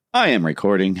I am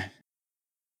recording.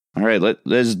 All right,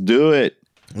 let's do it.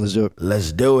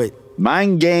 Let's do it.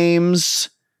 Mind Games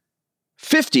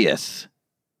 50th.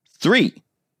 3,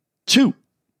 2,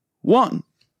 1.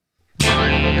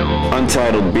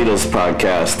 Untitled Beatles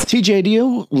Podcast. TJ, do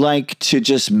you like to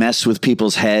just mess with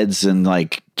people's heads and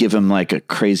like give them like a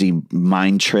crazy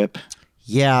mind trip?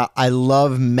 Yeah, I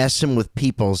love messing with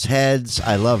people's heads.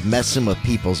 I love messing with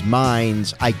people's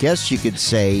minds. I guess you could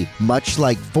say, much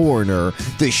like Foreigner,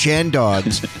 the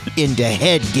Shandogs into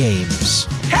head games.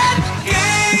 Head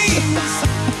games!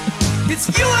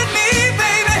 It's you and me,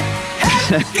 baby!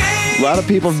 Head games! A lot of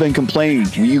people have been complaining,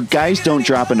 you guys don't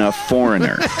drop enough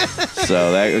Foreigner.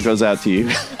 So that goes out to you.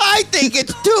 I think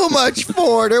it's too much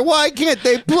Foreigner. Why can't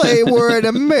they play We're an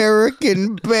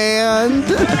American Band?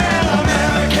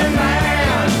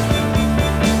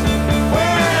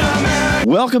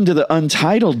 Welcome to the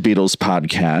Untitled Beatles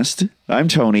Podcast. I'm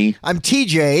Tony. I'm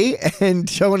TJ, and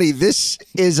Tony, this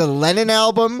is a Lennon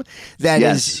album that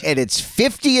is at its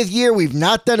 50th year. We've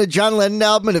not done a John Lennon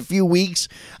album in a few weeks.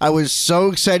 I was so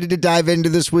excited to dive into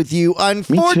this with you.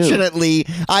 Unfortunately,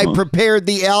 I prepared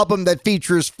the album that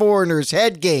features Foreigner's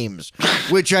Head Games,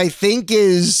 which I think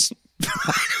is...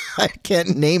 I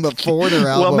can't name a Foreigner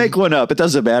album. Well, make one up. It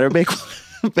doesn't matter. Make one.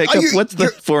 What's the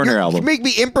Foreigner album? You make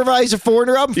me improvise a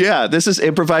Foreigner album? Yeah, this is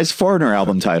improvised Foreigner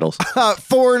album titles.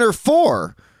 Foreigner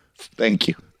 4. Thank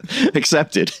you.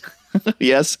 Accepted.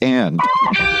 Yes, and.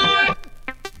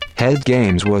 Head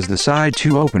Games was the side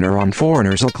 2 opener on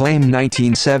Foreigner's acclaimed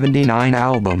 1979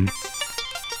 album.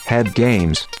 Head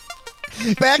Games.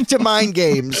 Back to Mind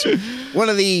Games. One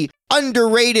of the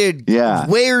underrated,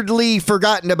 weirdly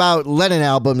forgotten about Lennon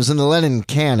albums in the Lennon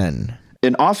canon.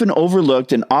 An often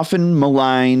overlooked and often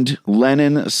maligned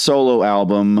Lennon solo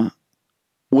album,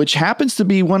 which happens to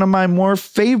be one of my more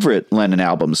favorite Lennon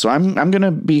albums. So I'm going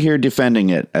to be here defending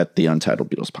it at the Untitled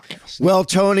Beatles Podcast. Well,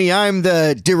 Tony, I'm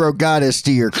the Derogatus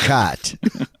to your cot.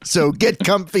 So get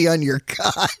comfy on your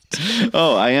cot.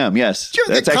 Oh, I am. Yes.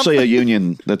 That's actually a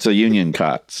union. That's a union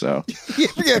cot. So you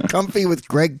ever get comfy with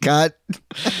Greg Cott?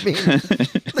 I mean,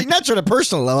 like not sort of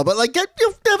personal level, but like have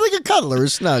like a cuddle or a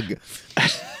snug.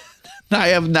 I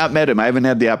have not met him. I haven't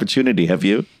had the opportunity. Have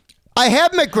you? I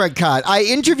have met Greg Cott. I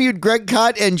interviewed Greg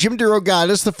Cott and Jim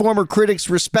DeRogatis, the former critics,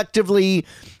 respectively,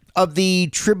 of the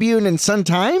Tribune and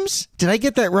Sun-Times. Did I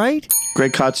get that right?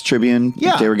 Greg Cott's Tribune,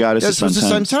 DeRogatis' this was the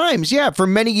Sun-Times. Yeah, for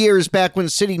many years back when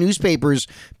city newspapers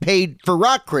paid for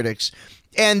rock critics.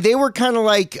 And they were kind of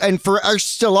like, and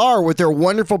still are with their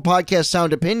wonderful podcast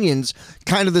Sound Opinions,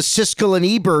 kind of the Siskel and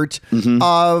Ebert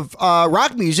of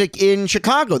rock music in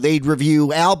Chicago. They'd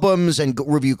review albums and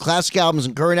review classic albums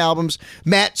and current albums.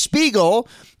 Matt Spiegel,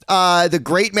 the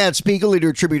great Matt Spiegel, leader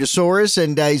of Tributosaurus,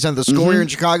 and he's on the score here in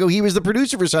Chicago. He was the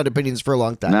producer for Sound Opinions for a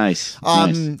long time. Nice.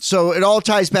 So it all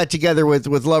ties back together with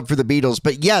love for the Beatles.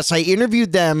 But yes, I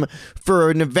interviewed them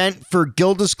for an event for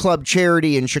Gilda's Club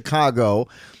charity in Chicago.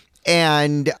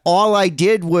 And all I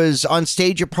did was on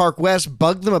stage at Park West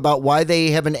bug them about why they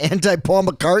have an anti-Paul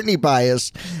McCartney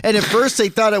bias. And at first they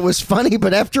thought it was funny,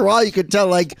 but after a while you could tell,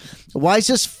 like, why is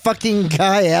this fucking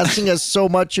guy asking us so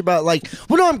much about, like,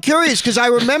 well, no, I'm curious because I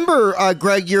remember,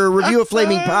 Greg, your review of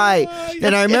Flaming Pie,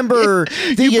 and I remember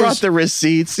you brought the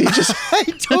receipts. You just I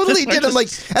totally did. I'm like,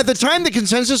 at the time the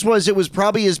consensus was it was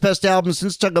probably his best album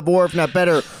since Tug of War, if not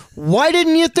better. Why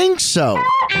didn't you think so?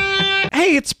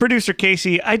 Hey, it's producer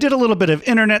Casey. I did a little bit of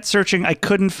internet searching. I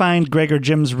couldn't find Greg or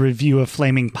Jim's review of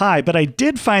Flaming Pie, but I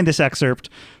did find this excerpt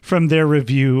from their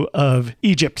review of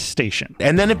Egypt Station.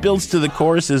 And then it builds to the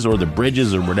choruses or the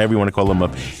bridges or whatever you want to call them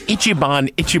of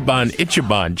Ichiban, Ichiban,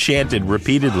 Ichiban, chanted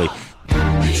repeatedly.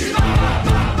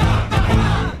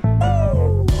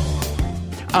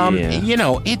 You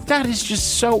know, that is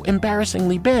just so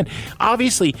embarrassingly bad.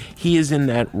 Obviously, he is in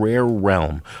that rare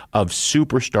realm of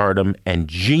superstardom and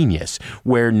genius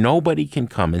where nobody can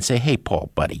come and say, hey,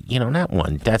 Paul, buddy,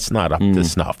 that's not up to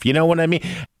snuff. You know what I mean?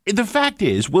 The fact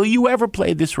is, will you ever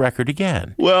play this record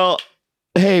again? Well,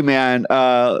 hey, man,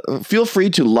 feel free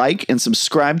to like and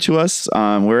subscribe to us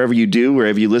wherever you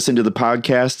listen to the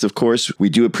podcast. Of course, we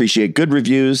do appreciate good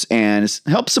reviews and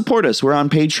help support us. We're on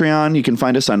Patreon. You can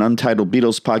find us on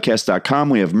untitledbeatlespodcast.com.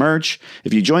 We have merch.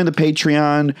 If you join the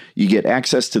Patreon, you get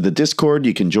access to the Discord.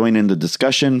 You can join in the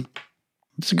discussion.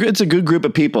 It's a good group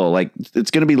of people. Like,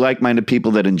 it's going to be like-minded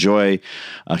people that enjoy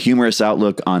a humorous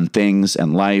outlook on things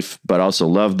and life, but also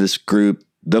love this group,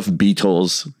 the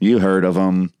Beatles. You heard of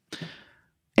them.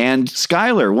 And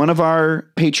Skylar, one of our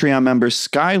Patreon members,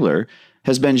 Skylar,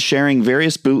 has been sharing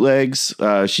various bootlegs.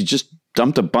 She just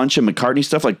dumped a bunch of McCartney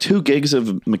stuff, like 2 gigs of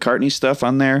McCartney stuff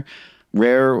on there.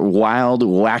 rare, wild,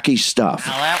 wacky stuff.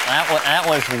 Now that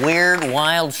was weird,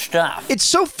 wild stuff. It's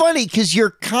so funny because your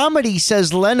comedy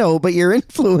says Leno, but your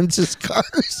influence is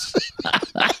Cars.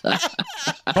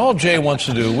 All Jay wants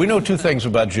to do, we know two things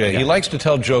about Jay. He likes to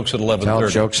tell jokes at 11:30. Tell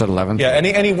jokes at 11:30. Yeah,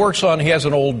 and he works on, he has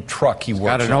an old truck he works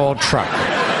Got an on. old truck.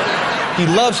 He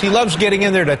loves getting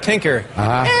in there to tinker.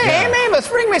 Hey, Mavis,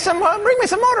 bring me some motor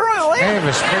oil. Eh?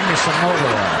 Mavis, bring me some motor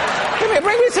oil.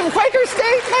 Bring me some Quaker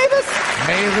steak, Mavis.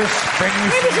 Mavis, bring me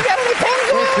Mavis, you got any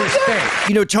Quaker Pennzoil? steak.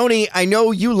 You know, Tony, I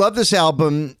know you love this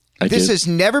album. This do. has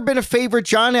never been a favorite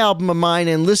John album of mine,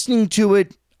 and listening to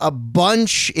it a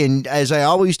bunch in, as I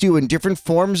always do, in different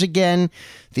forms again,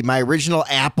 my original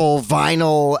Apple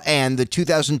vinyl and the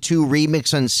 2002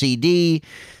 remix on CD.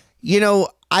 You know,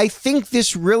 I think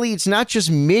this really, it's not just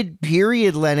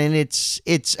mid-period Lennon, it's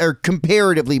or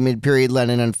comparatively mid-period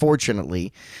Lennon,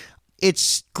 unfortunately.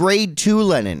 It's grade 2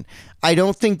 Lennon. I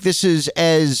don't think this is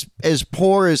as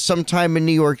poor as Sometime in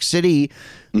New York City.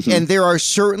 And there are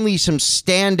certainly some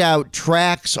standout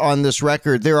tracks on this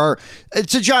record.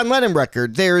 It's a John Lennon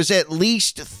record. There's at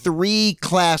least 3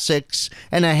 classics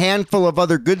and a handful of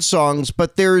other good songs,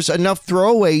 but there's enough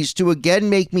throwaways to again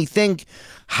make me think,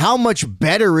 how much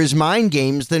better is Mind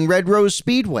Games than Red Rose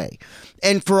Speedway?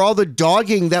 And for all the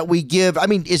dogging that we give, I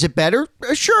mean, is it better?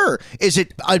 Sure. Is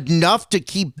it enough to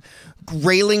keep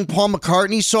railing Paul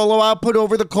McCartney's solo output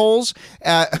over the coals?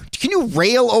 Can you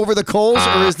rail over the coals,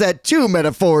 or is that 2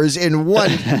 metaphors in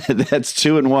one? That's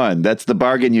 2 in 1. That's the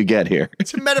bargain you get here.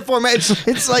 It's a metaphor.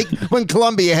 It's like when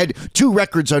Columbia had 2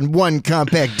 records on one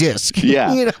compact disc.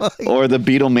 Yeah. You know, like, Or the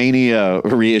Beatlemania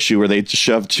reissue where they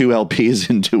shoved 2 LPs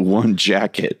into one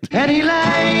jacket. Eddie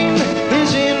Lang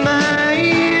is in my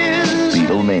ears.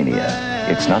 Beatlemania.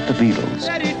 It's not the Beatles,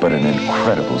 but an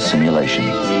incredible simulation.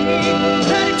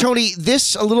 Tony,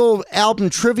 a little album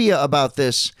trivia about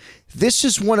this. This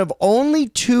is one of only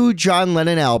 2 John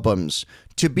Lennon albums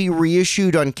to be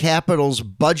reissued on Capitol's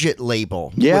budget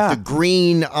label. Yeah. With the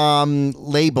green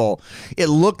label. It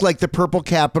looked like the purple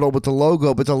Capitol with the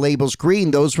logo, but the label's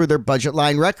green. Those were their budget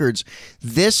line records.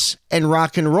 This and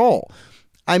Rock and Roll.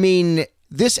 I mean,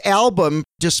 this album,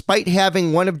 despite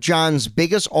having one of John's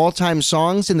biggest all-time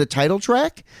songs in the title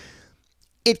track,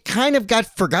 it kind of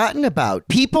got forgotten about.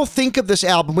 People think of this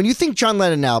album, when you think John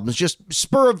Lennon albums, just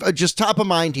just top of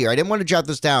mind here. I didn't want to jot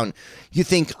this down. You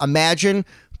think Imagine,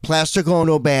 Plastic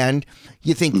Ono Band.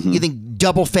 You think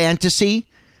Double Fantasy.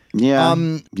 Yeah,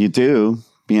 you do.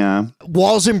 Yeah.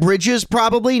 Walls and Bridges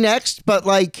probably next, but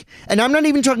and I'm not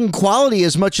even talking quality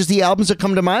as much as the albums that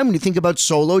come to mind when you think about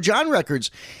solo John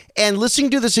records. And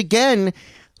listening to this again,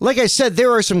 like I said,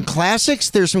 there are some classics,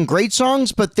 there's some great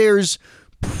songs, but there's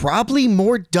probably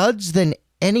more duds than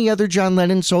any other John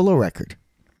Lennon solo record.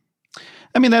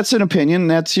 I mean, that's an opinion.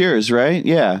 That's yours, right?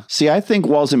 Yeah. See, I think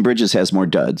Walls and Bridges has more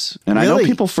duds. And I know Really?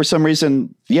 people, for some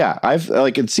reason, yeah,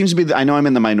 it seems to be, I know I'm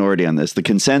in the minority on this. The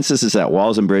consensus is that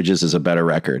Walls and Bridges is a better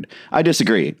record. I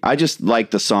disagree. I just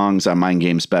like the songs on Mind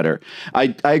Games better.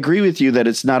 I agree with you that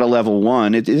it's not a level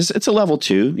 1. It's a level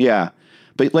 2. Yeah.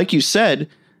 But like you said,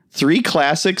 3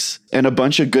 classics and a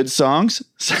bunch of good songs.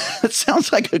 It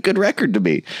sounds like a good record to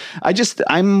me.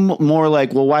 I'm more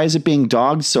like, well, why is it being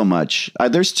dogged so much?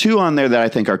 There's 2 on there that I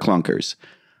think are clunkers,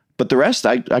 but the rest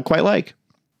I quite like.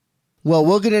 Well,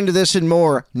 we'll get into this and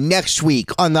more next week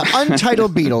on the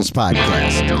Untitled Beatles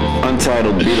podcast.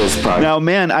 Untitled Beatles podcast. Now,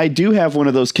 man, I do have one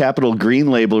of those Capitol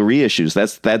Green label reissues.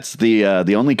 That's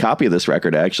the only copy of this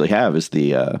record I actually have is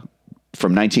the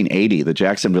from 1980, the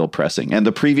Jacksonville pressing, and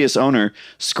the previous owner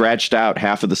scratched out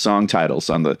half of the song titles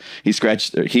they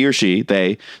scratched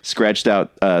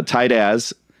out Tight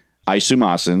As,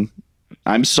 Aisumasen,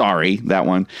 I'm Sorry, that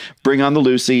one, Bring on the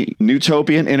Lucy,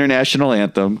 Newtopian International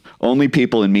Anthem, Only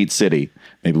People in Meat City.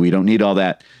 Maybe we don't need all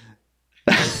that.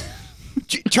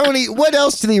 Tony, what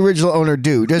else did the original owner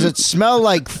do? Does it smell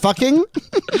like fucking?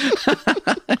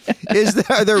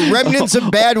 Are there remnants of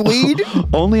bad weed?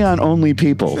 Only on Only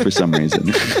People for some reason.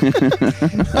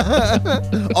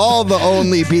 All the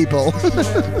only people.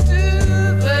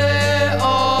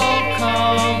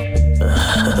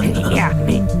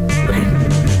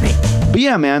 But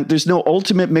yeah, man, there's no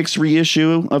ultimate mix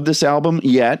reissue of this album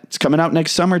yet. It's coming out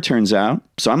next summer, turns out.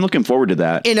 So I'm looking forward to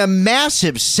that. In a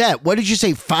massive set. What did you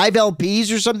say, 5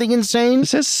 LPs or something insane? It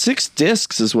says 6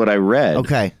 discs is what I read.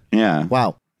 Okay. Yeah.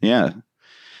 Wow. Yeah.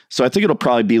 So I think it'll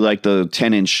probably be like the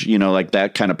 10-inch, like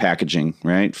that kind of packaging,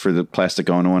 right? For the Plastic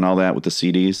Ono and all that with the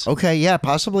CDs. Okay, yeah,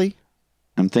 possibly.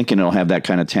 I'm thinking it'll have that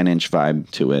kind of 10-inch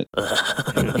vibe to it.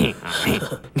 But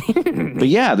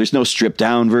yeah, there's no stripped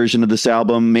down version of this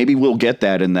album. Maybe we'll get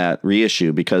that in that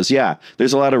reissue because, yeah,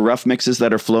 there's a lot of rough mixes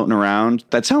that are floating around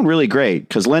that sound really great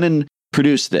because Lennon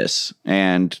produced this.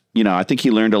 And, I think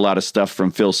he learned a lot of stuff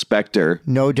from Phil Spector.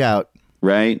 No doubt.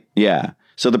 Right? Yeah.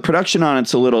 So the production on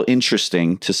it's a little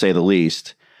interesting, to say the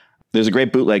least. There's a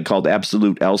great bootleg called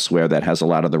Absolute Elsewhere that has a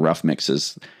lot of the rough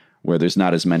mixes where there's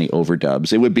not as many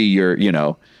overdubs. It would be your,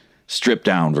 stripped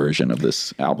down version of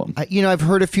this album. I've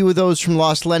heard a few of those from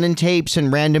Lost Lennon tapes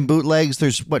and random bootlegs.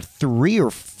 There's 3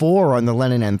 or 4 on the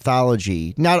Lennon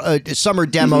anthology. Not some are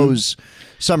demos,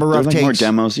 some are rough like takes. More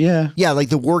demos, yeah. Yeah, like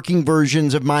the working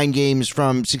versions of Mind Games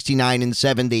from 69 and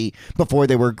 70 before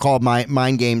they were called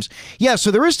Mind Games. Yeah,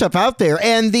 so there is stuff out there.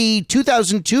 And the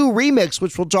 2002 remix,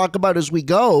 which we'll talk about as we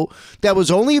go, that was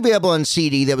only available on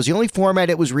CD. That was the only format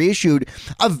it was reissued.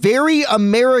 A very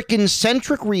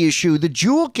American-centric reissue. The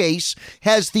jewel case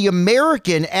has the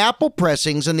American Apple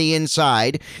pressings on the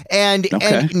inside and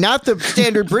not the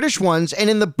standard British ones. And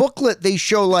in the booklet, they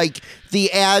show like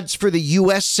the ads for the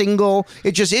U.S. single.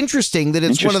 It's just interesting that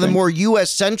it's one of the more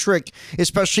U.S.-centric,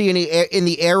 especially in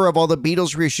the era of all the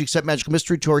Beatles reissues, except Magical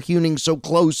Mystery Tour, hewing so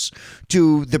close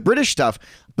to the British stuff.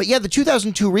 But yeah, the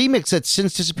 2002 remix that's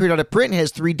since disappeared out of print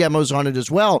has 3 demos on it as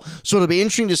well. So it'll be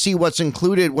interesting to see what's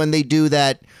included when they do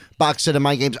that box set of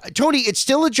Mind Games. Tony, it's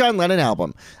still a John Lennon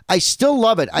album. I still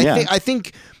love it. I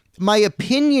think my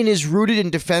opinion is rooted in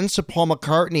defense of Paul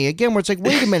McCartney. Again, where it's like,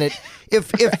 wait a minute,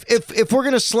 if we're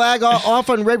gonna slag off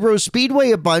on Red Rose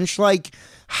Speedway a bunch, like,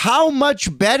 how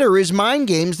much better is Mind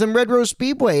Games than Red Rose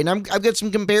Speedway? And I've got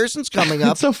some comparisons coming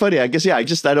up. It's so funny. I guess,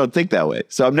 I don't think that way.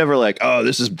 So I'm never like, oh,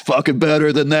 this is fucking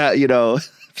better than that,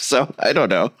 So I don't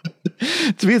know.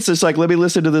 To me, it's just like, let me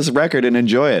listen to this record and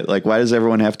enjoy it. Like, why does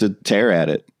everyone have to tear at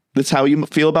it? That's how you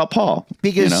feel about Paul.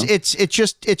 Because it's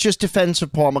just defense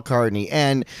of Paul McCartney.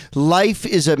 And life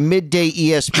is a midday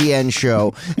ESPN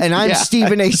show. And I'm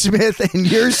Stephen A. Smith,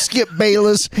 and you're Skip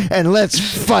Bayless, and let's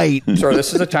fight. Sir,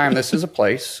 this is a time, this is a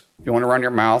place. If you want to run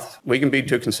your mouth, we can be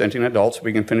 2 consenting adults.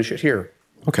 We can finish it here.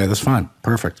 Okay, that's fine.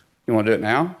 Perfect. You want to do it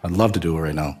now? I'd love to do it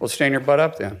right now. Well, stand your butt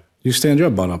up then. You stand your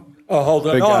butt up. Oh, hold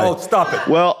on. Oh, stop it.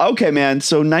 Well, okay, man.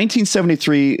 So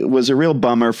 1973 was a real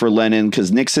bummer for Lennon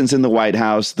because Nixon's in the White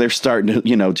House. They're starting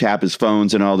to, tap his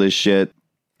phones and all this shit.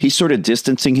 He's sort of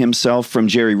distancing himself from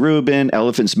Jerry Rubin,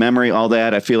 Elephant's Memory, all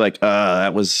that. I feel like,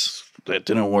 that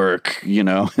didn't work,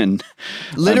 and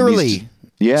literally.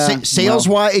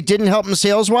 Sales-wise, it didn't help him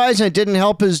sales-wise, and it didn't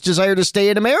help his desire to stay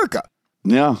in America.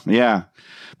 Yeah.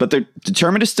 But they're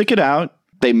determined to stick it out.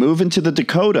 They move into the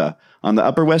Dakota on the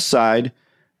Upper West Side.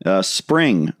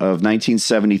 Spring of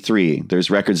 1973.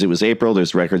 There's records it was April.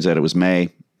 There's records that it was May.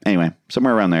 Anyway,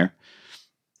 somewhere around there.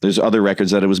 There's other records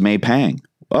that it was May Pang.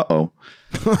 Uh-oh.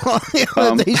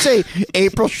 They say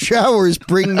April showers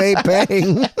bring May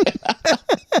Pang.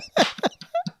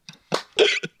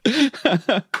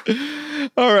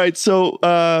 All right, so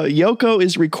Yoko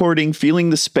is recording Feeling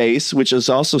the Space, which is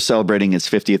also celebrating its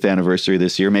 50th anniversary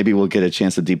this year. Maybe we'll get a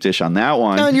chance to deep dish on that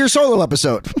one. On your solo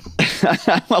episode.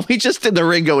 Well, we just did the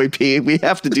Ringo EP. We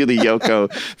have to do the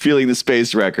Yoko Feeling the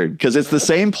Space record because it's the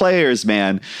same players,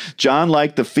 man. John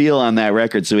liked the feel on that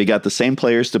record, so he got the same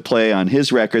players to play on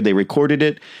his record. They recorded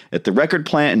it at the record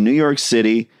plant in New York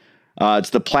City.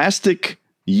 It's the Plastic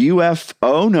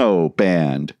UFO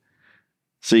Band.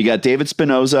 So you got David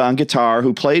Spinoza on guitar,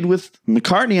 who played with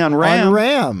McCartney on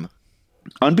Ram.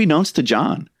 Unbeknownst to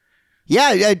John.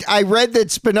 Yeah, I read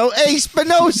that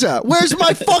Spinoza, where's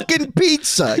my fucking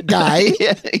pizza, guy?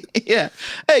 Yeah.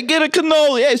 Hey, get a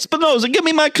cannoli. Hey, Spinoza, give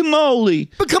me my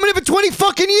cannoli. Been coming in for 20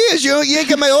 fucking years. You ain't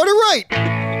got my order right.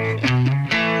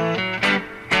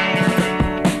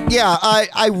 Yeah,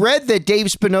 I read that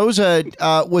Dave Spinoza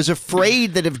was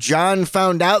afraid that if John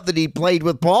found out that he played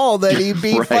with Paul, that he'd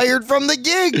be fired from the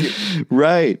gig.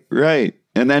 Right.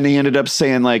 And then he ended up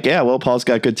saying like, yeah, well, Paul's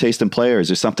got good taste in players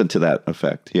or something to that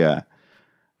effect. Yeah.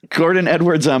 Gordon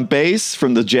Edwards on bass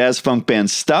from the jazz funk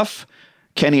band Stuff.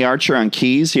 Kenny Archer on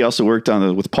keys. He also worked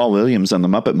with Paul Williams on the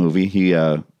Muppet movie. He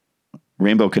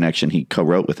Rainbow Connection. He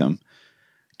co-wrote with him.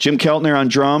 Jim Keltner on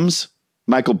drums.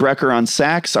 Michael Brecker on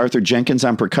sax, Arthur Jenkins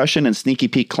on percussion, and Sneaky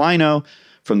Pete Kleino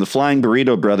from the Flying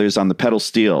Burrito Brothers on the pedal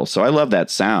steel. So I love that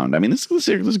sound. I mean, this is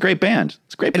a great band.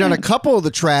 It's a great band. And on a couple of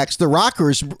the tracks, the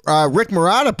rockers, Rick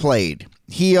Marotta played.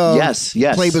 He yes.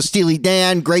 played with Steely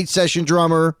Dan, great session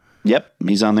drummer. Yep,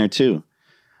 he's on there too.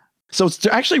 So it's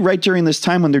actually right during this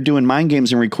time when they're doing Mind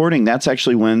Games and recording, that's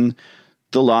actually when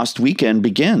The Lost Weekend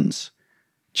begins.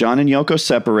 John and Yoko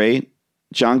separate.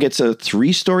 John gets a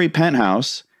 3-story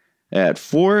penthouse at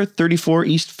 434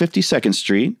 East 52nd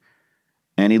Street,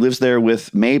 and he lives there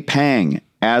with May Pang,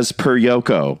 as per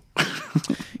Yoko.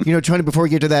 Tony, before we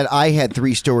get to that, I had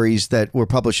 3 stories that were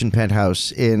published in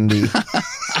Penthouse in the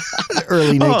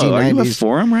early 1990s. Are you a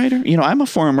forum writer? You know, I'm a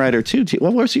forum writer too.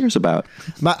 What was yours about?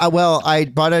 Well, I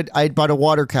bought a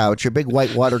water couch, a big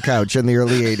white water couch in the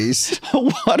early 80s. A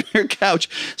water couch.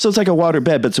 So it's like a water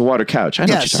bed, but it's a water couch. I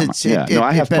know what you're talking about.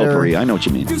 I have potpourri. I know what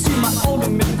you mean. You see, my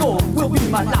ultimate goal will be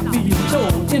my life being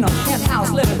told in a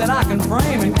penthouse letter that I can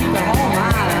frame and keep it all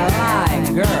my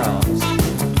life, girls.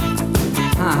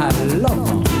 I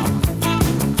love them.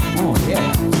 Oh,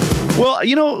 yeah. Well,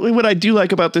 you know, what I do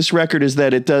like about this record is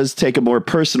that it does take a more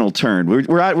personal turn.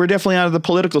 We're definitely out of the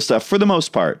political stuff for the most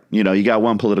part. You know, you got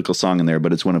one political song in there,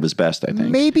 but it's one of his best, I think.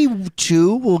 Maybe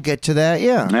two. We'll get to that.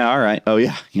 Yeah. Yeah. All right. Oh,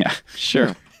 yeah. Yeah.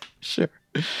 Sure. Sure.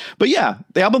 But yeah,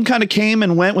 the album kind of came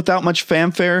and went without much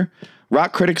fanfare.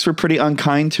 Rock critics were pretty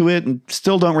unkind to it and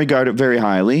still don't regard it very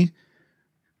highly.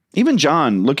 Even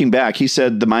John, looking back, he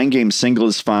said the Mind Games single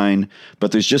is fine,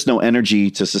 but there's just no energy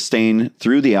to sustain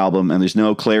through the album and there's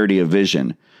no clarity of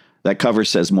vision. That cover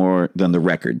says more than the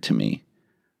record to me.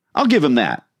 I'll give him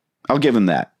that.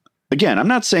 Again, I'm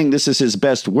not saying this is his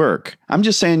best work. I'm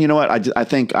just saying, you know what? I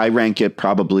think I rank it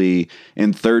probably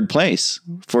in third place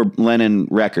for Lennon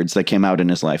records that came out in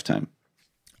his lifetime.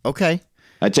 Okay.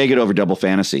 I'd take it over Double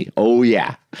Fantasy. Oh,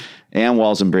 yeah. And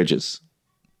Walls and Bridges.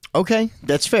 Okay,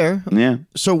 that's fair. Yeah.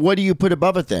 So what do you put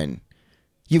above it then?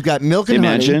 You've got Milk and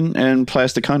Imagine Honey. and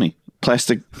Plastic Honey.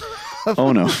 Plastic.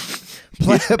 Oh, no.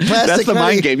 Plastic That's the Honey.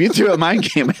 mind game. You threw a mind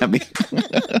game at me.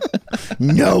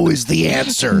 No is the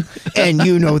answer, and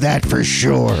you know that for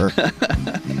sure.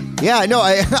 Yeah, no,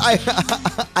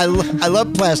 I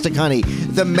love Plastic Honey.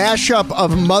 The mashup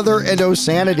of Mother and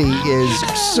Osanity is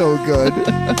so good.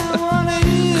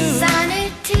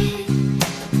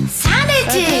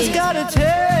 Sanity.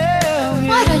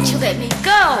 Why don't you let me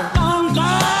go?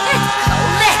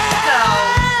 Let's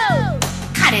go.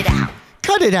 Cut it out.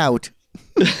 Cut it out.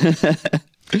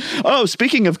 Oh,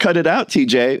 speaking of cut it out,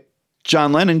 TJ,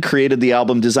 John Lennon created the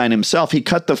album design himself. He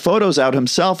cut the photos out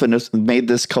himself and made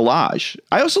this collage.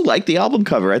 I also like the album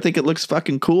cover. I think it looks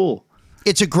fucking cool.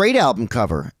 It's a great album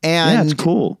cover. And yeah, it's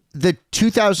cool. The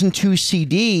 2002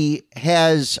 CD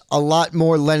has a lot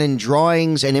more Lennon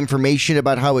drawings and information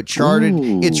about how it charted.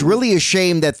 Ooh. It's really a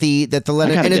shame that the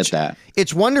Lennon I and get that.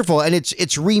 It's wonderful and it's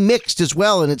remixed as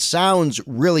well and it sounds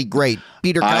really great.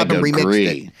 Peter Cobham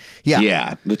remixed it.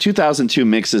 Yeah. The 2002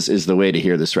 mixes is the way to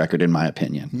hear this record, in my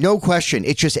opinion. No question.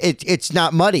 It's just it's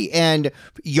not muddy. And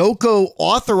Yoko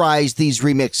authorized these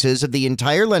remixes of the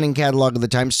entire Lennon catalog of the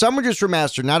time. Some were just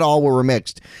remastered, not all were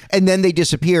remixed. And then they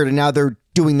disappeared and now they're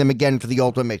doing them again for the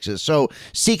Ultimate mixes. So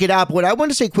seek it out. But what I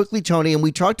want to say quickly, Tony, and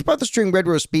we talked about the String Red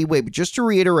Rose Speedway, but just to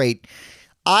reiterate,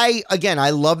 I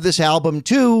love this album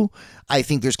too. I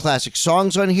think there's classic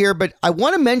songs on here, but I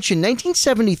want to mention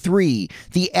 1973,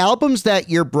 the albums that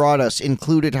year brought us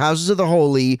included Houses of the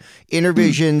Holy,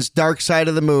 Intervisions, Dark Side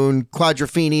of the Moon,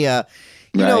 Quadrophenia.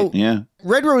 You know,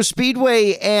 Red Rose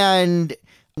Speedway and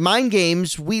Mind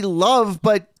Games we love,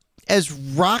 but as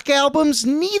rock albums,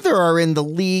 neither are in the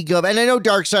league of, and I know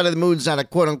Dark Side of the Moon is not a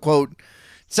quote unquote,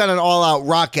 it's not an all out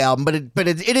rock album, but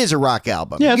it is a rock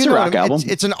album. Yeah, it's a rock album.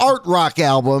 It's an art rock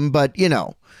album, but you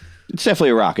know. It's definitely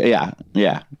a rock. Yeah.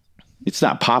 Yeah. It's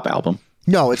not a pop album.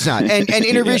 No, it's not. And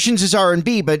Intervisions is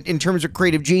R&B, but in terms of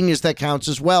creative genius, that counts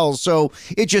as well. So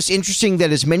it's just interesting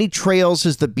that as many trails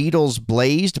as the Beatles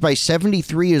blazed by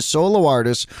 73 as solo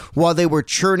artists, while they were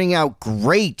churning out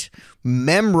great,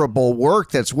 memorable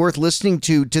work that's worth listening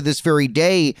to this very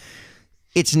day,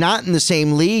 it's not in the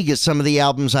same league as some of the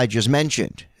albums I just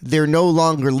mentioned. They're no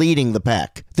longer leading the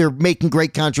pack. They're making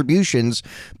great contributions,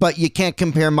 but you can't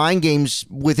compare Mind Games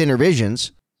with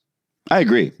Intervisions. I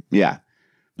agree. Yeah.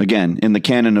 Again, in the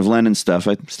canon of Lennon stuff,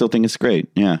 I still think it's great.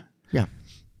 Yeah. Yeah.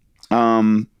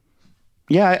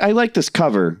 Yeah, I like this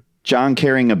cover. John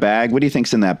carrying a bag. What do you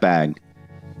think's in that bag?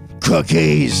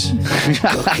 Cookies.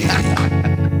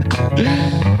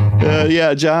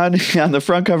 Yeah, John, on the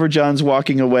front cover, John's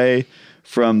walking away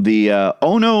from the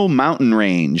Ono mountain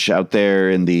range out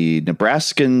there in the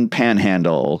Nebraskan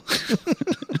Panhandle.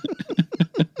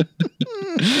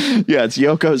 Yeah, it's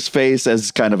Yoko's face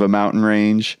as kind of a mountain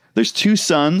range. There's two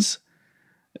suns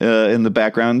in the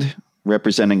background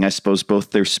representing, I suppose,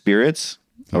 both their spirits,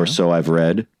 or so I've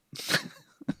read.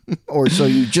 Or so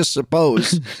you just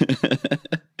suppose.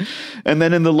 And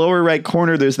then in the lower right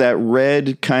corner, there's that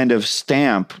red kind of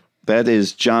stamp. That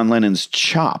is John Lennon's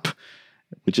chop,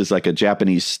 which is like a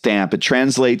Japanese stamp. It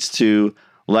translates to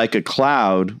like a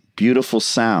cloud, beautiful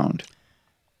sound.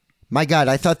 My God,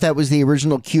 I thought that was the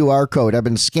original QR code. I've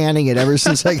been scanning it ever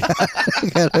since I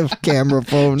got a camera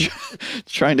phone.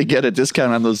 Trying to get a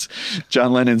discount on those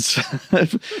John Lennon's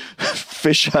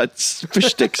fish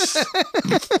sticks.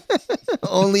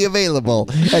 Only available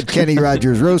at Kenny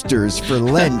Rogers Roasters for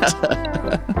Lent.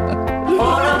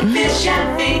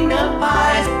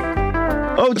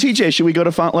 Oh, TJ, should we go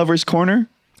to Font Lovers Corner?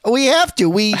 We have to.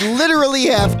 We literally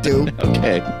have to.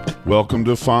 Okay. Welcome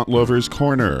to Font Lovers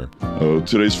Corner.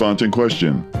 Today's font in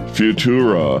question,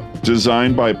 Futura,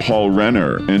 designed by Paul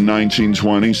Renner in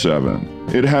 1927.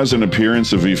 It has an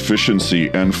appearance of efficiency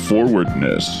and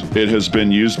forwardness. It has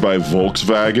been used by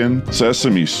Volkswagen,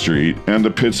 Sesame Street, and the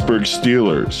Pittsburgh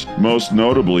Steelers, most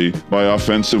notably by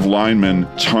offensive lineman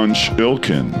Tunch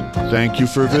Ilkin. Thank you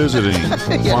for visiting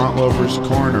Font Lovers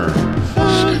Corner.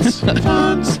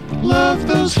 Fonts, love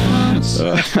those fonts.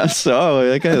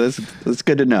 Okay, that's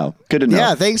good to know. Good to know.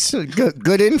 Yeah, thanks.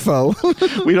 Good info.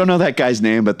 We don't know that guy's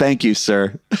name, but thank you,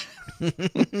 sir.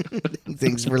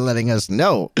 Thanks for letting us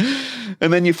know.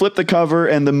 And then you flip the cover,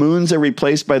 and the moons are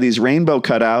replaced by these rainbow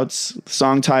cutouts,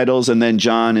 song titles, and then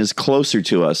John is closer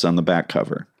to us on the back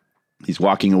cover. He's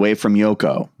walking away from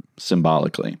Yoko,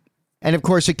 symbolically. And of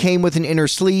course, it came with an inner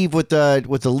sleeve with the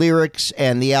lyrics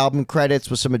and the album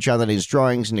credits with some of John Lennon's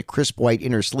drawings and a crisp white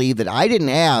inner sleeve that I didn't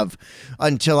have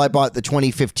until I bought the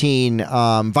 2015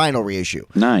 vinyl reissue.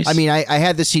 Nice. I mean, I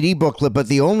had the CD booklet, but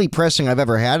the only pressing I've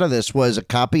ever had of this was a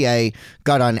copy I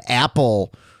got on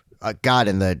Apple.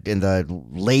 In the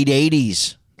late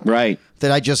 80s. Right.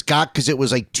 That I just got because it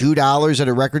was like $2 at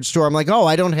a record store. I'm like, oh,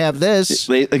 I don't have this.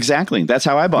 Exactly. That's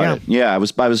how I bought it. Yeah, I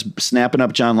was snapping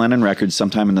up John Lennon records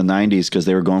sometime in the 90s because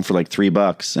they were going for like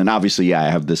 $3. And obviously, I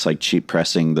have this like cheap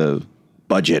pressing, the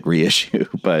budget reissue,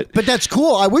 but that's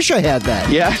cool. I wish I had that.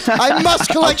 Yeah. I must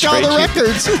collect all the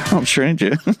records. I'll trade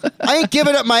you. I ain't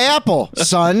giving up my Apple,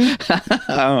 son.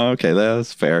 Oh, okay,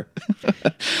 that's fair.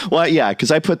 Well, yeah,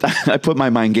 because I put my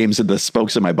mind games in the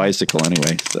spokes of my bicycle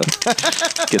anyway, so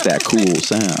get that cool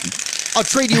sound. I'll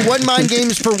trade you one Mind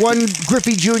Games for one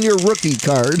Griffey Jr. rookie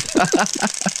card.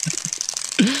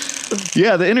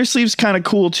 Yeah, the inner sleeve's kind of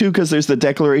cool too because there's the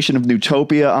Declaration of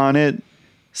Newtopia on it.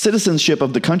 Citizenship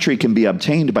of the country can be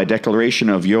obtained by declaration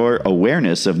of your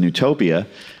awareness of Newtopia.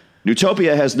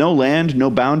 Newtopia has no land, no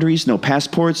boundaries, no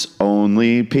passports,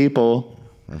 only people.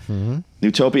 Mm-hmm.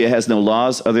 Newtopia has no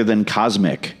laws other than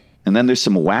cosmic. And then there's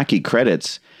some wacky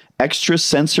credits. Extra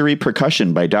sensory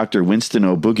percussion by Dr. Winston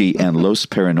O'Boogie and Los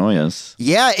Paranoias.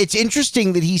 Yeah, it's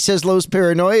interesting that he says Los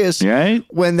Paranoias right?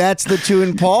 When that's the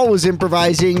tune Paul was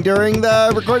improvising during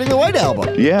the recording the White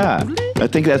Album. Yeah, I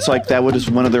think that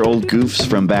was one of their old goofs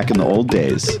from back in the old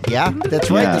days. Yeah, that's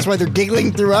right. Yeah. That's why they're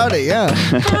giggling throughout it, yeah.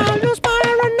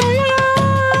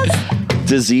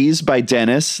 Disease by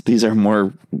Dennis. These are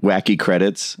more wacky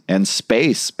credits. And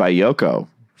Space by Yoko.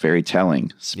 Very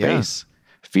telling. Space. Yeah.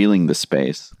 Feeling the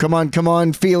space. Come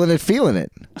on, feeling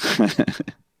it.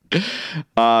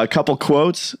 A couple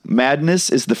quotes. Madness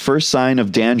is the first sign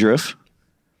of dandruff.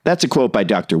 That's a quote by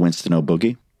Dr. Winston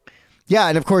O'Boogie. Yeah,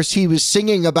 and of course he was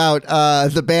singing about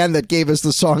the band that gave us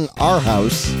the song Our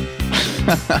House.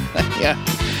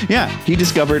 Yeah, he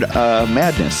discovered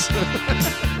madness.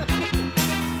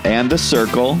 And the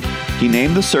circle. He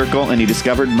named the circle and he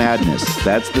discovered madness.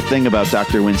 That's the thing about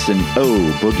Dr. Winston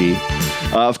O'Boogie.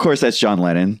 Of course, that's John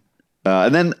Lennon.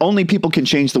 And then only people can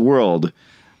change the world.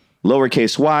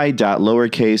 Lowercase y dot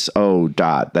lowercase o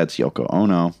dot. That's Yoko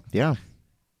Ono. Yeah.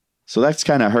 So that's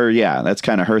kind of her. Yeah, that's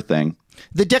kind of her thing.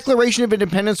 The Declaration of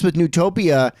Independence with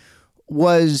Newtopia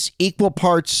was equal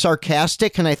parts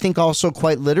sarcastic and I think also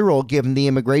quite literal given the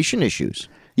immigration issues.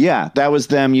 Yeah, that was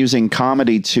them using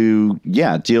comedy to,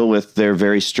 deal with their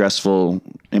very stressful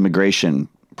immigration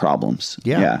problems.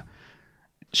 Yeah.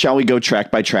 Shall we go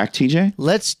track by track, TJ?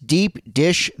 Let's deep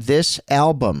dish this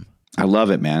album. I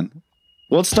love it, man.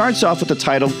 Well, it starts off with the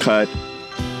title cut.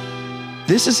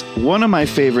 This is one of my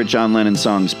favorite John Lennon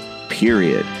songs,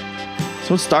 period.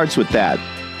 So it starts with that.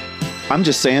 I'm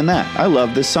just saying that. I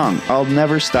love this song. I'll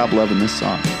never stop loving this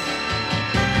song.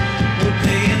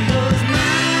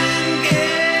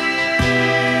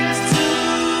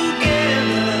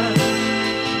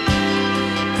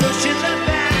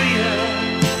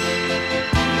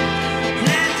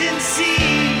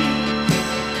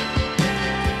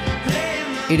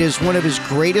 It is one of his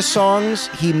greatest songs.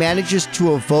 He manages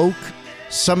to evoke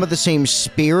some of the same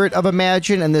spirit of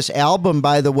Imagine, and this album,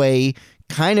 by the way,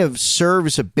 kind of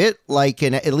serves a bit like,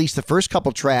 at least the first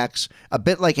couple tracks, a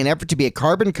bit like an effort to be a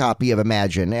carbon copy of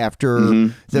Imagine after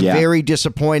the very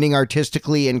disappointing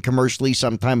artistically and commercially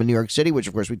Sometime in New York City, which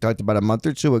of course we talked about a month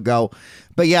or two ago.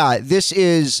 But yeah, this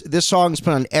song's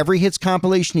put on every hits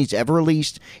compilation he's ever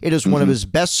released. It is one of his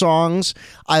best songs.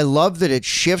 I love that it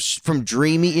shifts from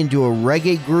dreamy into a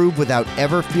reggae groove without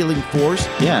ever feeling forced.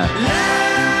 Yeah.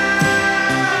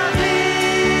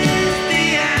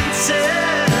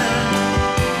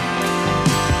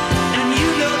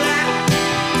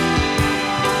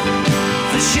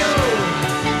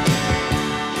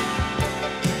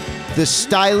 The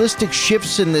stylistic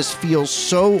shifts in this feel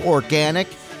so organic,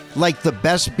 like the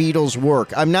best Beatles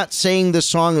work. I'm not saying the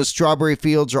song is Strawberry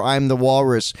Fields or I'm the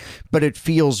Walrus, but it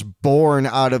feels born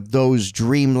out of those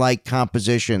dreamlike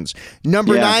compositions.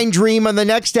 Number 9, Dream, on the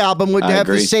next album would have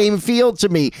the same feel to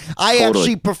me. I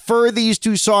actually prefer these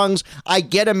two songs. I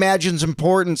get Imagine's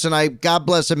importance, and God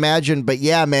bless Imagine, but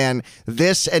yeah, man,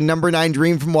 this and Number 9,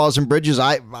 Dream from Walls and Bridges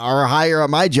are higher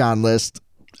on my John list.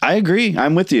 I agree.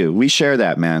 I'm with you. We share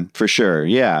that, man, for sure.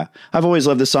 Yeah. I've always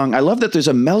loved this song. I love that there's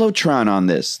a Mellotron on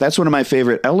this. That's one of my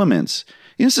favorite elements.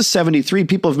 This is 73.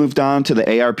 People have moved on to the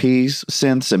ARPs,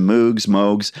 synths, and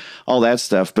Moogs, all that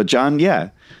stuff. But John,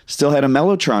 still had a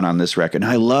Mellotron on this record.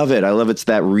 And I love it. I love it's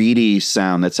that reedy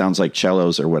sound that sounds like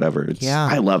cellos or whatever.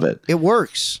 I love it. It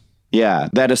works. Yeah,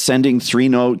 that ascending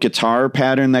 3-note guitar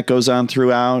pattern that goes on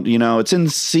throughout. It's in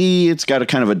C. It's got a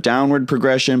kind of a downward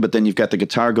progression, but then you've got the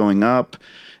guitar going up.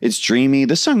 It's dreamy.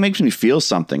 This song makes me feel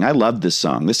something. I love this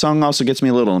song. This song also gets me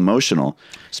a little emotional,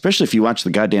 especially if you watch the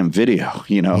goddamn video,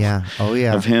 Yeah. Oh,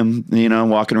 yeah. Of him,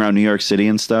 walking around New York City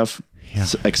and stuff. Yeah.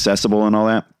 It's accessible and all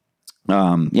that.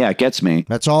 It gets me.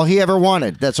 That's all he ever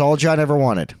wanted. That's all John ever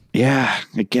wanted. Yeah,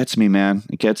 it gets me, man.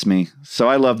 It gets me. So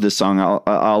I love this song.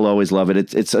 I'll always love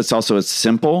it. It's also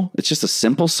simple. It's just a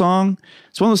simple song.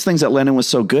 It's one of those things that Lennon was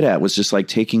so good at, was just like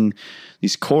taking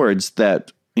these chords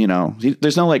that,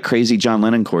 there's no like crazy John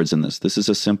Lennon chords in this. This is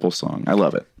a simple song. I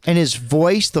love it. And his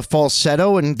voice, the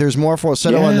falsetto, and there's more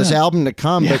falsetto on this album to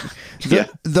come. Yeah.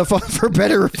 But the for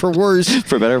better or for worse.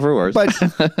 For better or for worse. But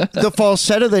the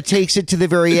falsetto that takes it to the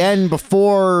very end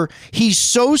before, he's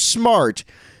so smart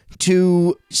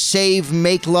to save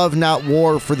Make Love Not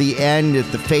War for the end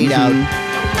at the fade out.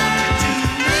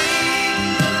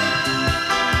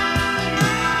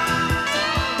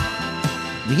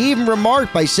 He even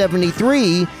remarked by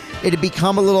 73, it had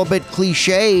become a little bit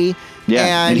cliche.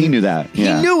 Yeah, and he knew that.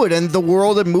 Yeah. He knew it, and the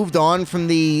world had moved on from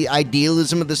the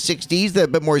idealism of the 60s. A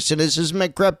bit more cynicism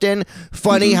had crept in.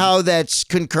 Funny how that's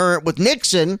concurrent with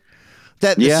Nixon,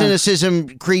 that the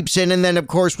cynicism creeps in, and then, of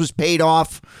course, was paid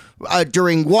off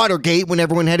during Watergate when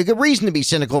everyone had a good reason to be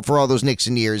cynical for all those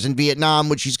Nixon years, in Vietnam,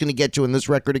 which he's going to get to in this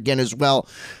record again as well.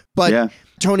 But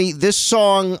Tony, this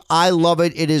song, I love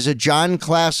it. It is a John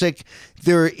classic.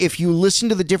 If you listen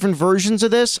to the different versions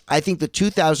of this, I think the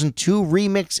 2002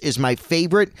 remix is my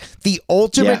favorite. The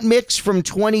ultimate mix from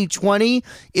 2020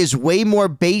 is way more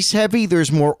bass heavy.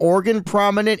 There's more organ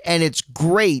prominent, and it's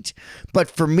great. But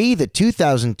for me, the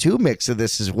 2002 mix of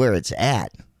this is where it's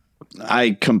at.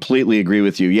 I completely agree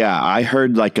with you. Yeah, I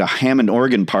heard like a Hammond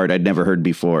organ part I'd never heard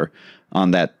before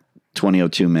on that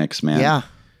 2002 mix, man. Yeah.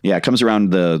 Yeah, it comes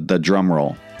around the drum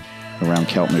roll, around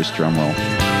Keltner's drum roll.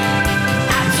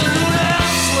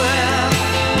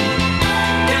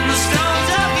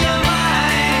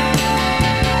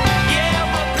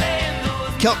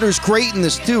 Keltner's great in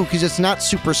this too, because it's not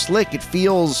super slick. It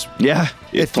feels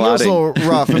it feels a little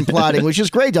rough and plodding, which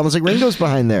is great. Almost like Ringo's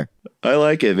behind there. I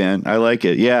like it, man. I like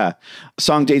it. Yeah.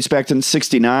 Song dates back to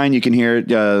 69. You can hear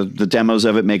the demos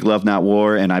of it, Make Love Not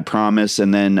War and I Promise,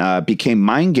 and then became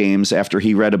Mind Games after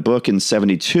he read a book in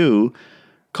 72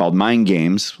 called Mind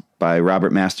Games by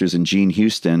Robert Masters and Gene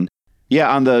Houston. Yeah,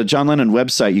 on the John Lennon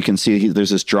website, you can see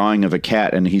there's this drawing of a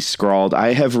cat, and he scrawled,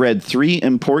 I have read 3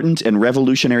 important and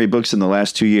revolutionary books in the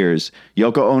last 2 years.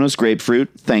 Yoko Ono's Grapefruit,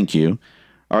 thank you.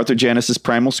 Arthur Janis's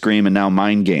Primal Scream, and now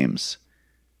Mind Games.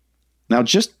 Now,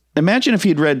 just imagine if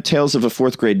he'd read Tales of a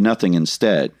Fourth Grade Nothing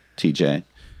instead, TJ.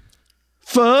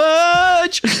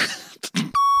 Fudge!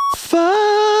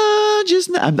 Fudge is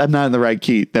not... I'm not in the right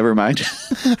key. Never mind.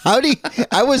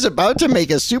 I was about to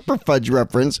make a Super Fudge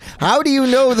reference. How do you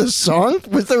know the song?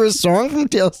 Was there a song from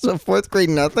Tales of Fourth Grade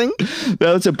Nothing?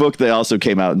 No, it's a book that also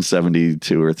came out in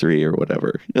 72 or 3 or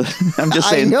whatever. I'm just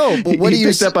saying. I know, but what he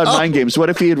picked up on Mind Games. What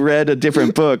if he had read a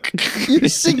different book? You're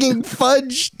singing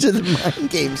Fudge to the Mind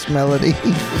Games melody.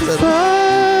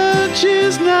 Fudge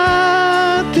is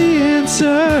not the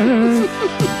answer.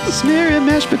 Smearing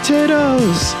mashed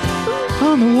potatoes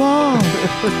on the wall.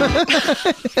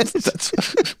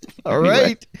 All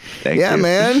right. Thank you.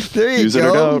 Man. There you Use it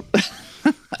or go.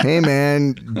 don't. Hey,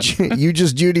 man. You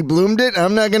just Judy Bloomed it.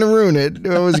 I'm not going to ruin it.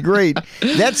 It was great.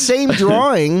 That same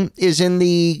drawing is in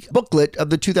the booklet of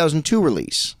the 2002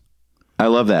 release. I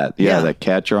love that. Yeah, that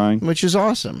cat drawing. Which is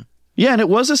awesome. Yeah, and it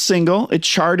was a single. It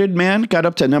charted, man. Got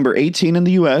up to number 18 in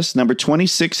the U.S., number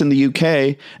 26 in the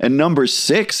U.K., and number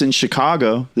 6 in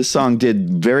Chicago. This song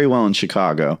did very well in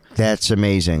Chicago. That's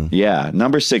amazing. Yeah,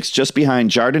 number 6, just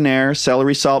behind Jardiniere,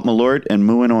 Celery Salt, Malort, and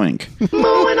Moo and Oink.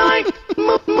 Moo and Oink.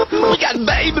 Moo We got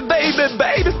baby,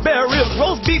 spare ribs,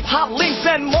 roast beef, hot links,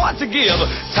 and more to give.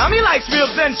 Tommy likes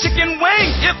ribs and chicken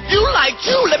wings. If you like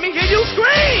you, let me hear you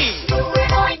scream.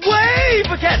 Way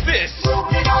for catfish.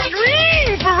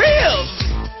 Scream for ribs.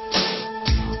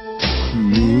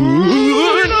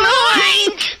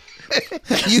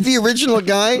 You the original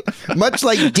guy? Much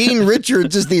like Dean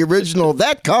Richards is the original,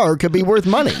 that car could be worth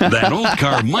money. That old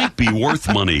car might be worth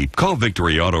money. Call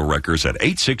Victory Auto Wreckers at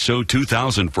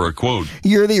 860-2000 for a quote.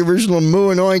 You're the original Moo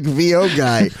and Oink VO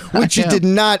guy, which did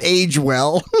not age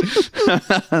well.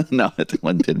 No, that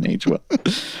one didn't age well.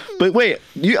 But wait,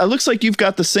 it looks like you've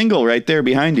got the single right there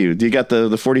behind you. Do you got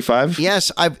the 45? Yes,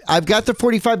 I've got the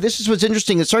 45. This is what's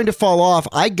interesting. It's starting to fall off.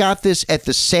 I got this at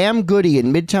the Sam Goody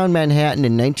in Midtown Manhattan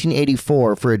in 1984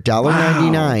 for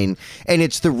 $1.99, and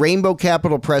it's the Rainbow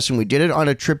Capital pressing. We did it on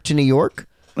a trip to New York.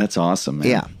 That's awesome, man.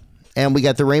 Yeah. And we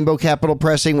got the Rainbow Capital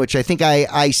pressing, which I think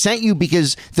I sent you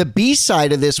because the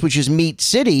B-side of this, which is Meat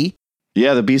City.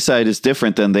 Yeah, the B-side is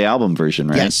different than the album version,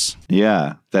 right? Yes.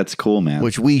 Yeah, that's cool, man.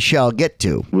 Which we shall get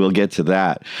to. We'll get to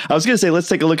that. I was going to say, let's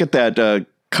take a look at that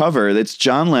cover. That's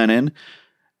John Lennon,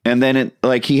 and then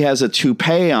he has a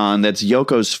toupee on that's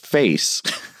Yoko's face.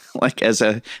 Like as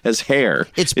hair.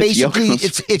 It's basically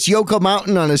it's Yoko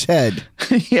Mountain on his head.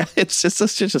 Yeah, it's just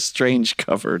such a strange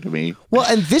cover to me. Well,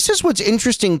 and this is what's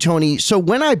interesting, Tony. So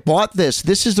when I bought this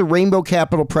is the Rainbow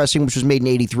Capital pressing, which was made in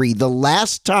 83. The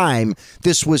last time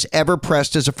this was ever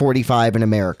pressed as a 45 in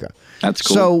America. That's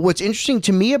cool. So what's interesting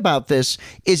to me about this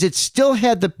is it still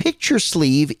had the picture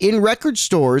sleeve in record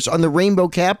stores on the Rainbow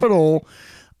Capital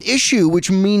issue,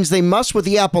 which means they must, with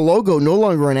the Apple logo no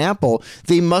longer an Apple,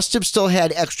 they must have still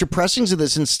had extra pressings of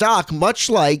this in stock,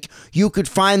 much like you could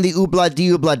find the Oobla Di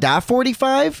Oobla Da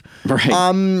 45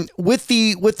 with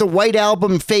the White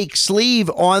Album fake sleeve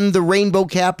on the Rainbow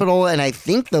Capital, and I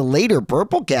think the later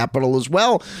Purple Capital as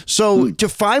well. So to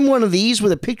find one of these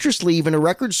with a picture sleeve in a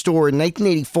record store in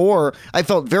 1984, I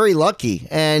felt very lucky,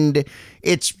 and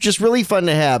it's just really fun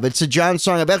to have. It's a John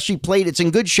song. I've actually played. It's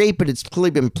in good shape, but it's clearly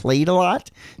been played a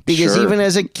lot because even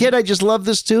as a kid, I just love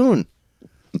this tune.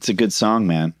 It's a good song,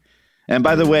 man. And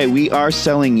by the way, we are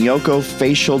selling Yoko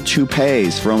facial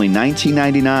toupees for only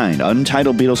 $19.99.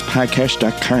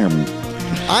 UntitledBeatlesPodcast.com.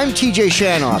 I'm TJ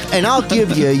Shanoff, and I'll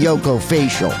give you a Yoko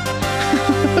facial.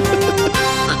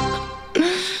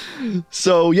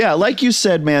 So, yeah, like you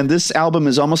said, man, this album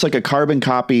is almost like a carbon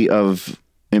copy of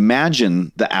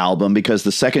Imagine the album, because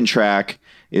the second track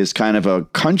is kind of a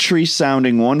country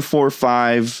sounding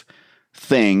 145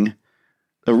 thing,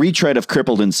 a retread of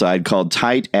Crippled Inside called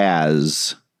Tight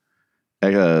As,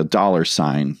 like a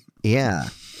 $. Yeah.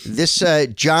 This,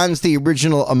 John's the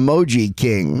original emoji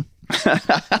king.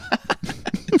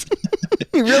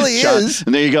 He really is.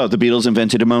 And there you go. The Beatles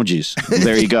invented emojis.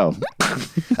 There you go.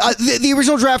 The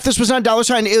original draft, this was not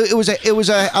 $. It was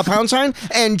a pound sign,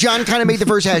 and John kind of made the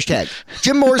first hashtag.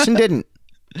 Jim Morrison didn't.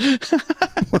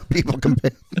 People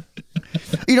compare.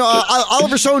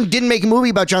 Oliver Stone didn't make a movie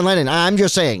about John Lennon. I'm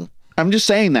just saying. I'm just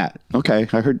saying that. Okay,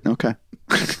 I heard. Okay.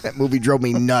 That movie drove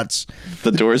me nuts.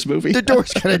 The Doors movie? The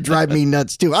Doors kind of drive me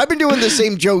nuts, too. I've been doing the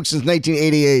same joke since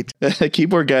 1988. A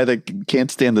keyboard guy that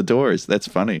can't stand the Doors. That's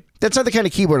funny. That's not the kind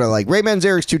of keyboard I like. Ray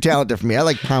Manzarek's too talented for me. I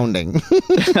like pounding.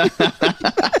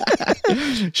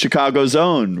 Chicago's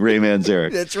own Ray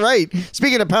Manzarek. That's right.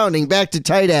 Speaking of pounding, back to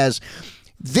Tight As.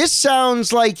 This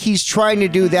sounds like he's trying to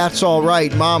do That's All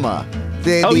Right, Mama.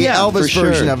 The Elvis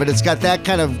version of it. It's got that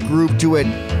kind of groove to it.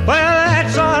 Well,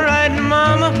 that's all right,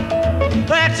 Mama.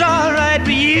 That's all right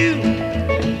for you.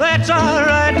 That's all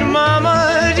right,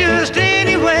 Mama. Just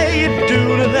any way you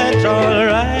do it, that's all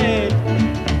right.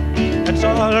 That's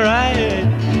all right.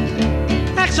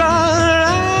 That's all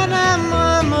right,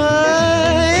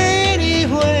 Mama. Any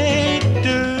way you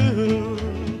do.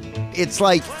 It's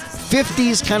like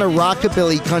 50s kind of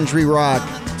rockabilly country rock.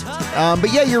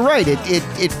 But yeah, you're right.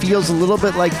 It feels a little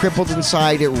bit like Crippled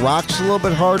Inside. It rocks a little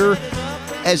bit harder.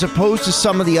 As opposed to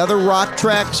some of the other rock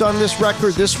tracks on this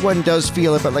record, this one does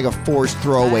feel a bit like a forced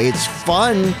throwaway. It's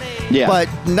fun, but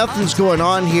nothing's going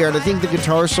on here, and I think the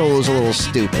guitar solo is a little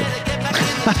stupid.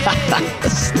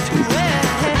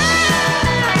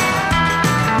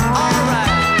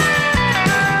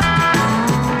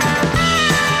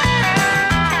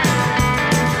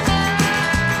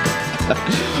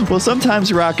 Well,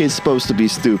 sometimes rock is supposed to be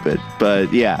stupid,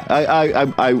 but yeah,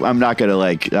 I'm not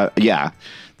gonna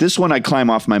this one I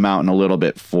climb off my mountain a little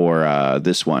bit for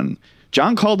this one.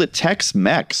 John called it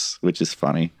Tex-Mex, which is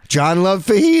funny. John loved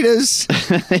fajitas.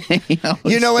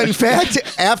 In fact,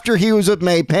 after he was with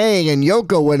May Pang and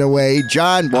Yoko went away,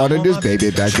 John wanted his baby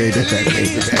back. Baby back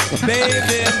rib.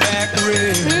 Baby back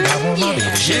rib.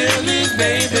 Chili's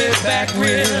baby back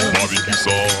rib.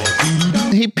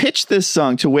 pitched this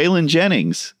song to Waylon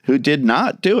Jennings, who did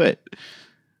not do it.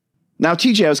 Now,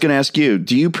 TJ, I was going to ask you,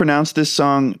 do you pronounce this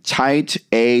song tight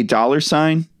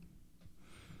 $?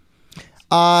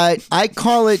 I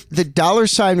call it, the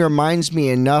 $ reminds me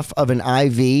enough of an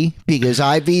IV because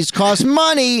IVs cost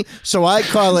money. So I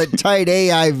call it tight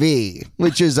AIV,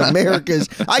 which is America's,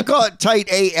 I call it tight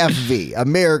AFV,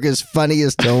 America's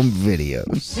funniest home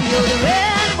videos.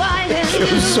 It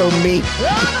was so mean.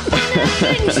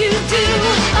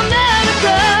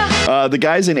 The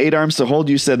guys in 8 Arms to Hold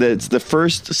You said that it's the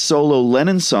first solo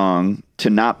Lennon song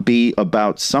to not be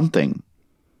about something.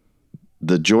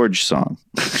 The George song.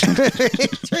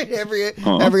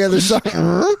 every other song.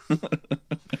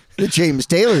 The James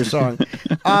Taylor song.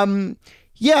 I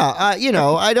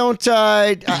don't,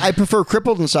 I prefer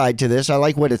Crippled Inside to this. I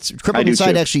like what it's, Crippled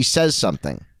Inside actually says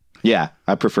something. Yeah,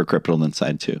 I prefer Crippled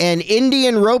Inside too. An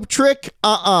Indian rope trick?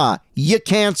 You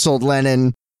canceled,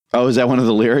 Lennon. Oh, is that one of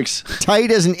the lyrics?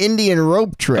 Tight as an Indian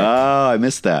rope trick. Oh, I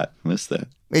missed that.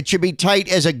 It should be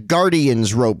tight as a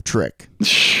Guardian's rope trick.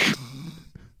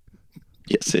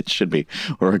 Yes, it should be,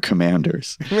 or a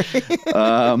Commander's.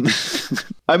 I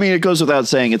mean, it goes without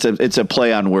saying it's a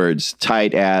play on words.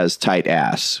 Tight as, tight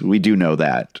ass. We do know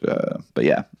that. But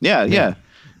yeah.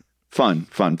 Fun.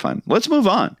 Let's move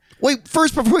on. Wait,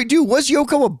 first, before we do, was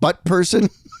Yoko a butt person?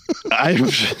 I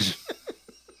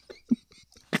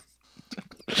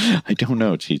don't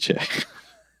know, TJ.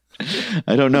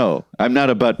 I don't know. I'm not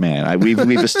a butt man. We've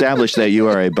established that you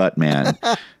are a butt man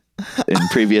in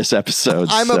previous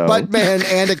episodes. I'm a butt man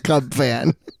and a Cub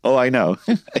fan. Oh, I know.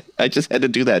 I just had to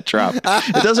do that drop.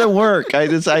 It doesn't work. I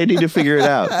need to figure it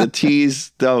out. The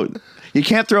T's don't. You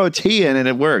can't throw a T in and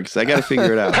it works. I got to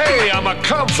figure it out. Hey, I'm a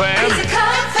Cub fan. He's a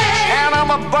Cub fan. And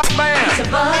I'm a butt man. He's a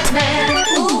butt man.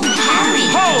 Ooh, Harry.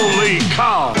 Holy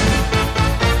cow.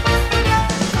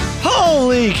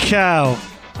 Holy cow.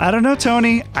 I don't know,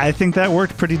 Tony. I think that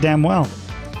worked pretty damn well.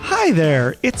 Hi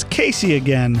there. It's Casey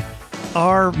again.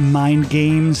 Our Mind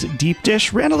Games Deep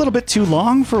Dish ran a little bit too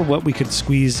long for what we could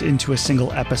squeeze into a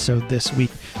single episode this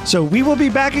week. So we will be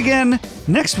back again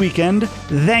next weekend,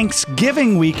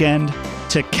 Thanksgiving weekend,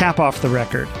 to cap off the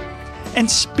record. And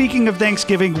speaking of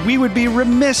Thanksgiving, we would be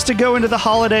remiss to go into the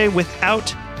holiday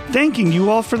without thanking you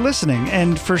all for listening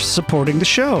and for supporting the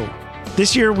show.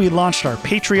 This year, we launched our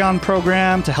Patreon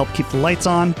program to help keep the lights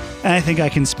on, and I think I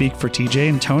can speak for TJ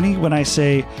and Tony when I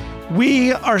say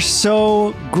we are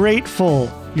so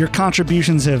grateful. Your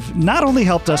contributions have not only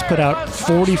helped us put out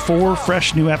 44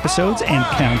 fresh new episodes and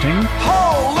counting,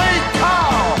 Holy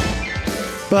cow!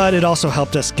 but it also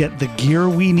helped us get the gear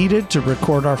we needed to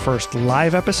record our first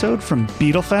live episode from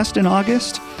Beatlefest in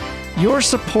August. Your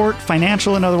support,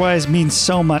 financial and otherwise, means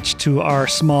so much to our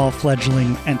small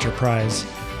fledgling enterprise.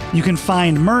 You can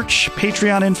find merch,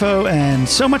 Patreon info, and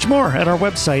so much more at our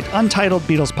website,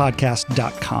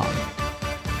 untitledbeatlespodcast.com.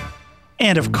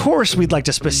 And of course, we'd like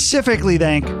to specifically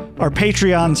thank our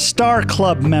Patreon Star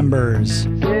Club members.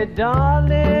 Say,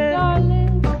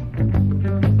 darling,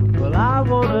 well, I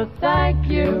want to thank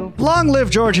you. Long live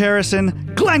George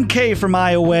Harrison, Glenn K. from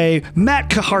Iowa, Matt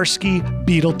Kaharski,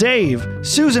 Beetle Dave,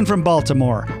 Susan from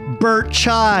Baltimore, Bert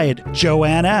Chide,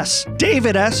 Joanne S.,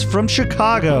 David S. from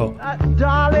Chicago.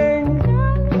 Darling,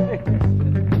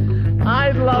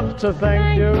 I'd love to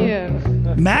thank you.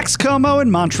 Max Como in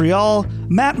Montreal,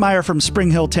 Matt Meyer from Spring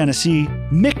Hill, Tennessee,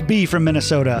 Mick B. from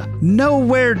Minnesota,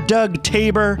 Nowhere Doug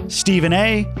Tabor, Stephen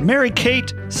A., Mary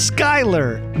Kate,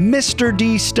 Skylar, Mr.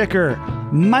 D. Sticker,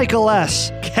 Michael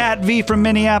S., Kat V. from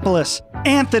Minneapolis,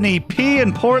 Anthony P.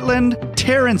 in Portland,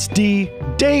 Terrence D.,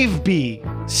 Dave B.,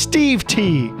 Steve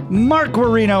T., Mark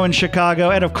Guarino in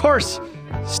Chicago, and of course,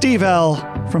 Steve L.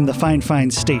 from the fine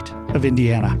state of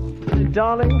Indiana.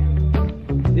 Darling,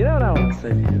 you know what I want to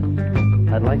say to you?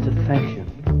 I'd like to thank you.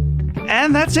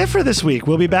 And that's it for this week.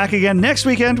 We'll be back again next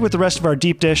weekend with the rest of our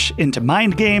deep dish into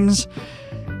Mind Games.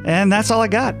 And that's all I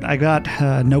got. I got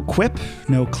no quip,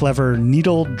 no clever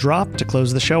needle drop to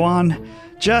close the show on.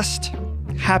 Just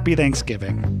happy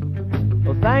Thanksgiving.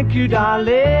 Well, thank you,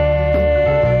 darling.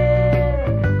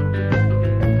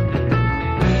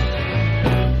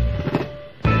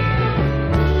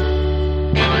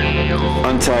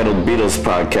 Untitled Beatles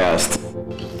Podcast.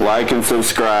 Like and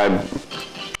subscribe